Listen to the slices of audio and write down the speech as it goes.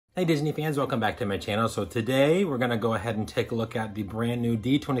Hey Disney fans, welcome back to my channel. So today we're gonna go ahead and take a look at the brand new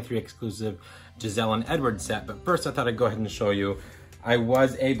D23 exclusive Giselle and Edward set. But first I thought I'd go ahead and show you, I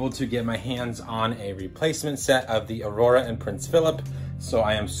was able to get my hands on a replacement set of the Aurora and Prince Philip. So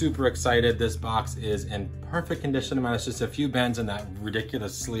I am super excited. This box is in perfect condition, minus just a few bends in that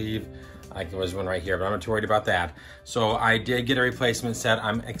ridiculous sleeve. Like there was one right here, but I'm not too worried about that. So I did get a replacement set.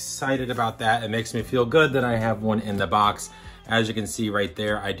 I'm excited about that. It makes me feel good that I have one in the box. As you can see right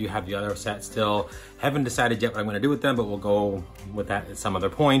there, I do have the other set still. Haven't decided yet what I'm gonna do with them, but we'll go with that at some other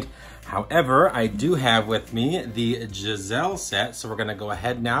point. However, I do have with me the Giselle set. So we're gonna go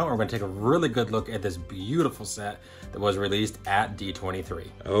ahead now. We're gonna take a really good look at this beautiful set that was released at D23.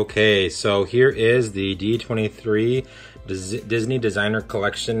 Okay, so here is the D23 Disney Designer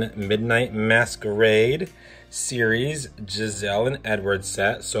Collection Midnight Masquerade series Giselle and Edward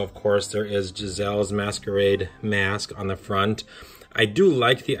set. So of course there is Giselle's Masquerade mask on the front. I do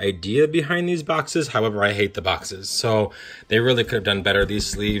like the idea behind these boxes, however I hate the boxes. So they really could have done better. These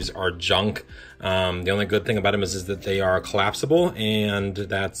sleeves are junk. The only good thing about them is that they are collapsible, and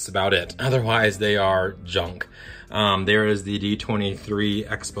that's about it. Otherwise they are junk. There is the D23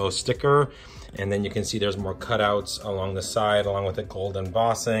 Expo sticker, and then you can see there's more cutouts along the side along with the gold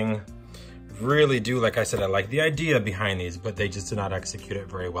embossing. Really do, like I said, I like the idea behind these, but they just did not execute it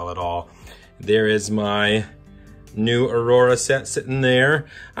very well at all. There is my new Aurora set sitting there.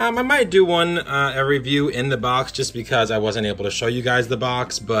 I might do one a review in the box just because I wasn't able to show you guys the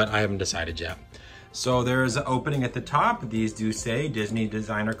box, but I haven't decided yet. So there's an opening at the top. These do say Disney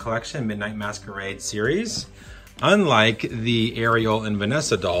Designer Collection Midnight Masquerade series. Unlike the Ariel and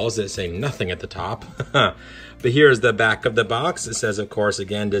Vanessa dolls that say nothing at the top. But here's the back of the box. It says, of course,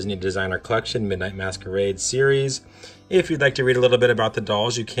 again, Disney Designer Collection Midnight Masquerade series. If you'd like to read a little bit about the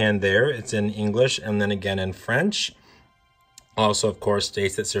dolls, you can there. It's in English and then again in French. Also, of course,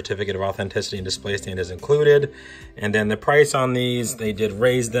 states that certificate of authenticity and display stand is included. And then the price on these, they did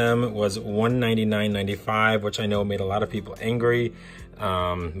raise them, was $199.95, which I know made a lot of people angry.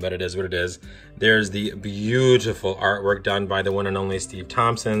 But it is what it is. There's the beautiful artwork done by the one and only Steve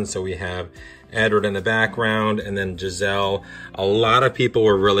Thompson. So we have Edward in the background and then Giselle. A lot of people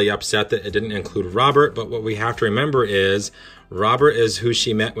were really upset that it didn't include Robert, but what we have to remember is Robert is who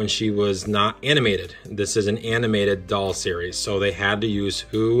she met when she was not animated. This is an animated doll series, so they had to use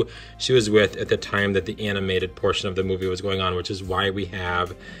who she was with at the time that the animated portion of the movie was going on, which is why we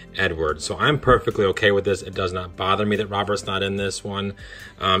have Edward. So I'm perfectly okay with this. It does not bother me that Robert's not in this one.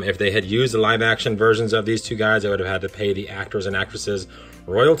 If they had used the live action versions of these two guys, I would have had to pay the actors and actresses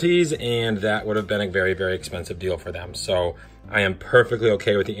royalties, and that would have been a very, very expensive deal for them. So I am perfectly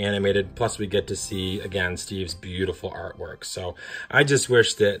okay with the animated, plus we get to see, again, Steve's beautiful artwork. So I just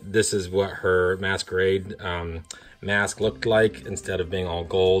wish that this is what her Masquerade mask looked like instead of being all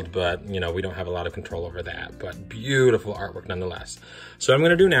gold, but you know, we don't have a lot of control over that, but beautiful artwork nonetheless. So what I'm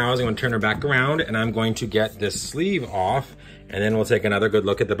gonna do now is I'm gonna turn her back around and I'm going to get this sleeve off, and then we'll take another good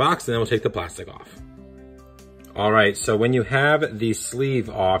look at the box, and then we'll take the plastic off. All right, so when you have the sleeve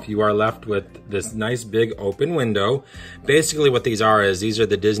off, you are left with this nice big open window. Basically what these are is these are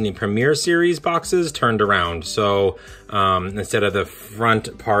the Disney Premiere Series boxes turned around. So instead of the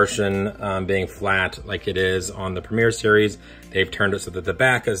front portion being flat like it is on the Premiere Series, they've turned it so that the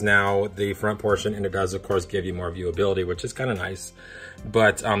back is now the front portion, and it does of course give you more viewability, which is kind of nice.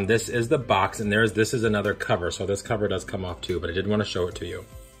 But this is the box, and this is another cover. So this cover does come off too, but I did want to show it to you.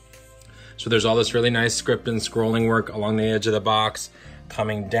 So there's all this really nice script and scrolling work along the edge of the box.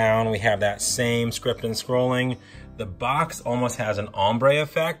 Coming down, we have that same script and scrolling. The box almost has an ombre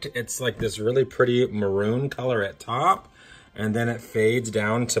effect. It's like this really pretty maroon color at top, and then it fades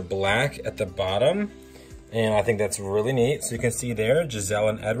down to black at the bottom. And I think that's really neat. So you can see there, Giselle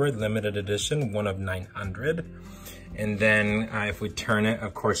and Edward, limited edition, 1 of 900. And then if we turn it,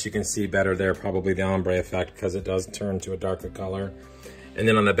 of course you can see better there, probably the ombre effect, because it does turn to a darker color. And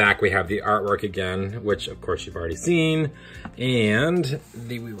then on the back, we have the artwork again, which of course you've already seen. And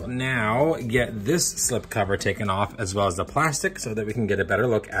we will now get this slip cover taken off as well as the plastic so that we can get a better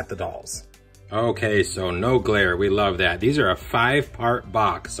look at the dolls. Okay, so no glare, we love that. These are a 5-part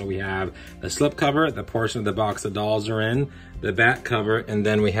box. So we have the slip cover, the portion of the box the dolls are in, the back cover, and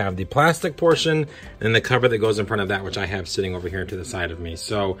then we have the plastic portion, and the cover that goes in front of that, which I have sitting over here to the side of me.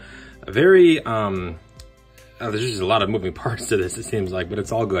 So a very, there's just a lot of moving parts to this, it seems like, but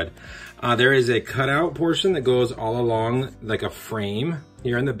it's all good. There is a cutout portion that goes all along like a frame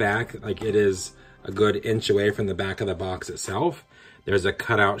here in the back, like it is a good inch away from the back of the box itself. There's a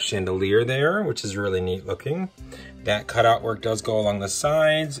cutout chandelier there, which is really neat looking. That cutout work does go along the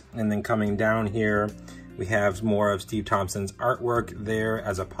sides, and then coming down here, We have more of Steve Thompson's artwork there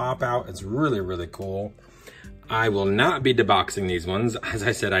as a pop-out. It's really, really cool. I will not be deboxing these ones. As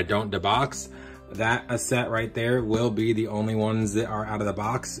I said, I don't debox. That set right there will be the only ones that are out of the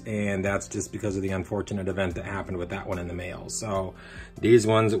box, and that's just because of the unfortunate event that happened with that one in the mail. So these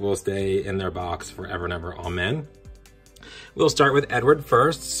ones will stay in their box forever and ever, amen. We'll start with Edward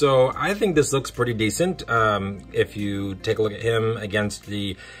first. So I think this looks pretty decent. If you take a look at him against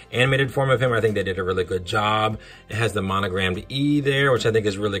the animated form of him, I think they did a really good job. It has the monogrammed E there, which I think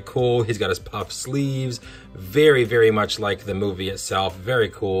is really cool. He's got his puff sleeves, very, very much like the movie itself. Very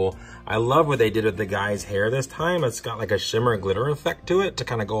cool. I love what they did with the guy's hair this time. It's got like a shimmer and glitter effect to it to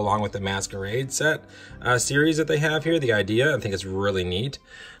kind of go along with the Masquerade set series that they have here. The idea, I think it's really neat.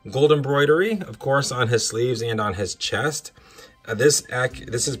 Gold embroidery, of course, on his sleeves and on his chest. This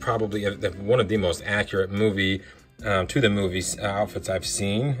is probably one of the most accurate outfits I've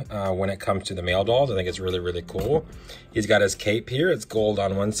seen when it comes to the male dolls. I think it's really, really cool. He's got his cape here. It's gold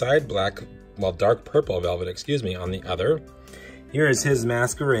on one side, dark purple velvet, excuse me, on the other. Here is his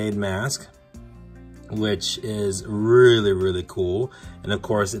Masquerade mask, which is really, really cool. And of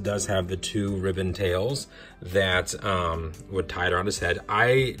course, it does have the two ribbon tails that would tie it around his head.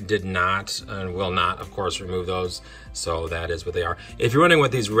 I did not and will not, of course, remove those. So that is what they are. If you're wondering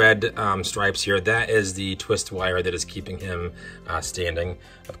what these red stripes here, that is the twist wire that is keeping him standing.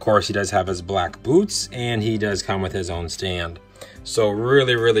 Of course, he does have his black boots, and he does come with his own stand. So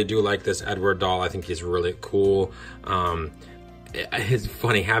really, really do like this Edward doll. I think he's really cool. It's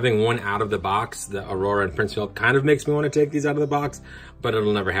funny, having one out of the box, the Aurora and Princefield, kind of makes me want to take these out of the box, but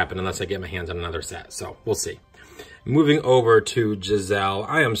it'll never happen unless I get my hands on another set, so we'll see. Moving over to Giselle,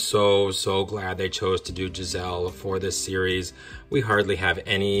 I am so, so glad they chose to do Giselle for this series. We hardly have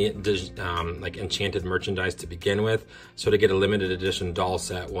any like enchanted merchandise to begin with, so to get a limited edition doll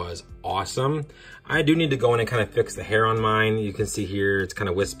set was awesome. I do need to go in and kind of fix the hair on mine. You can see here it's kind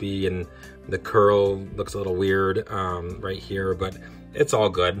of wispy and the curl looks a little weird right here, but it's all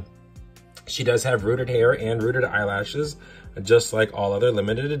good. She does have rooted hair and rooted eyelashes, just like all other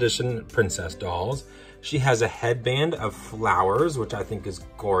limited edition princess dolls. She has a headband of flowers, which I think is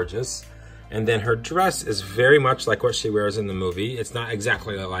gorgeous. And then her dress is very much like what she wears in the movie. It's not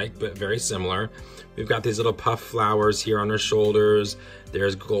exactly alike, but very similar. We've got these little puff flowers here on her shoulders.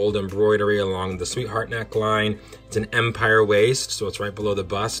 There's gold embroidery along the sweetheart neckline. It's an empire waist, so it's right below the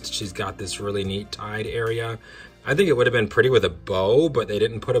bust. She's got this really neat tied area. I think it would have been pretty with a bow, but they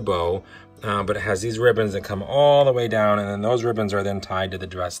didn't put a bow. But it has these ribbons that come all the way down, and then those ribbons are then tied to the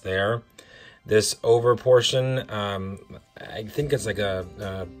dress there. This over portion, I think it's like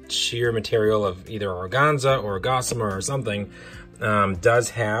a sheer material of either organza or gossamer or something,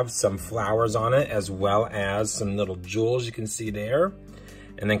 does have some flowers on it as well as some little jewels you can see there.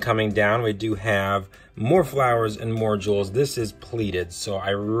 And then coming down, we do have more flowers and more jewels. This is pleated, so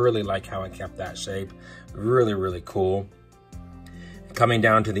I really like how it kept that shape. Really, really cool. Coming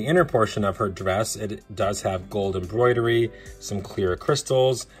down to the inner portion of her dress, it does have gold embroidery, some clear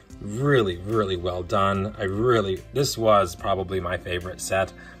crystals. Really, really well done. This was probably my favorite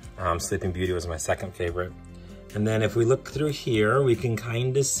set. Sleeping Beauty was my second favorite. And then if we look through here, we can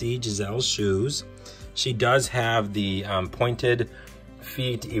kind of see Giselle's shoes. She does have the pointed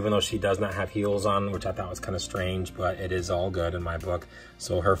feet, even though she does not have heels on, which I thought was kind of strange, but it is all good in my book.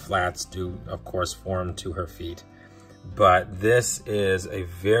 So her flats do, of course, form to her feet. But this is a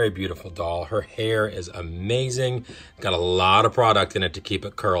very beautiful doll. Her hair is amazing. Got a lot of product in it to keep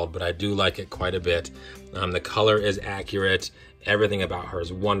it curled, but I do like it quite a bit. The color is accurate. Everything about her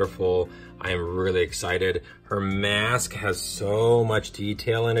is wonderful. I am really excited. Her mask has so much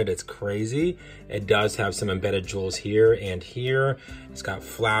detail in it. It's crazy. It does have some embedded jewels here and here. It's got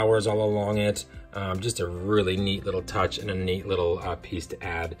flowers all along it. Just a really neat little touch and a neat little piece to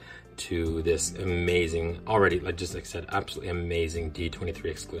add to this amazing, already, like I said, absolutely amazing D23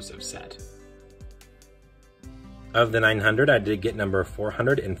 exclusive set. Of the 900, I did get number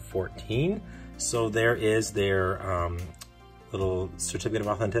 414. So there is their little certificate of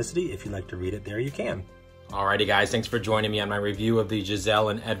authenticity. If you'd like to read it there, you can. Alrighty guys, thanks for joining me on my review of the Giselle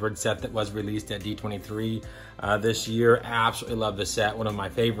and Edward set that was released at D23 this year. Absolutely love the set, one of my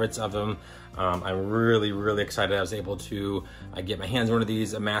favorites of them. I'm really, really excited I was able to get my hands on one of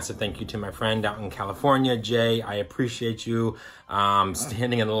these. A massive thank you to my friend out in California, Jay. I appreciate you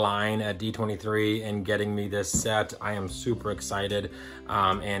standing in line at D23 and getting me this set. I am super excited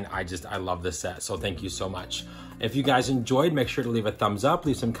and I love this set, so thank you so much. If you guys enjoyed, make sure to leave a thumbs up,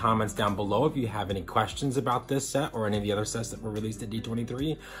 leave some comments down below if you have any questions about this set or any of the other sets that were released at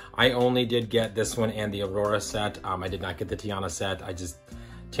D23. I only did get this one and the Aurora set. I did not get the Tiana set. I just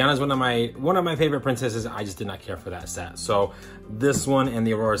Tiana's one of my favorite princesses. I just did not care for that set. So this one and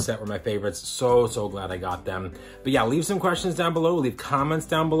the Aurora set were my favorites. So glad I got them. But yeah, leave some questions down below. Leave comments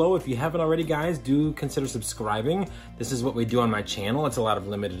down below. If you haven't already, guys, do consider subscribing. This is what we do on my channel. It's a lot of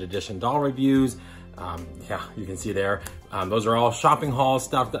limited edition doll reviews. Yeah, you can see there. Those are all shopping haul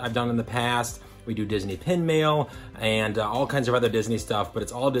stuff that I've done in the past. We do Disney pin mail and all kinds of other Disney stuff, but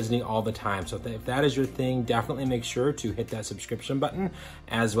it's all Disney all the time. So if that is your thing, definitely make sure to hit that subscription button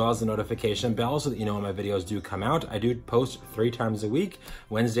as well as the notification bell so that you know when my videos do come out. I do post 3 times a week,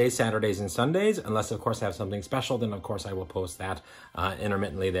 Wednesdays, Saturdays, and Sundays. Unless, of course, I have something special, then of course I will post that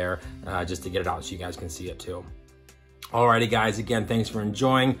intermittently there just to get it out so you guys can see it too. Alrighty, guys, again, thanks for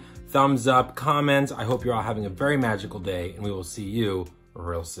enjoying. Thumbs up, comments. I hope you're all having a very magical day, and we will see you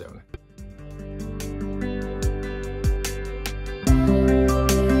real soon.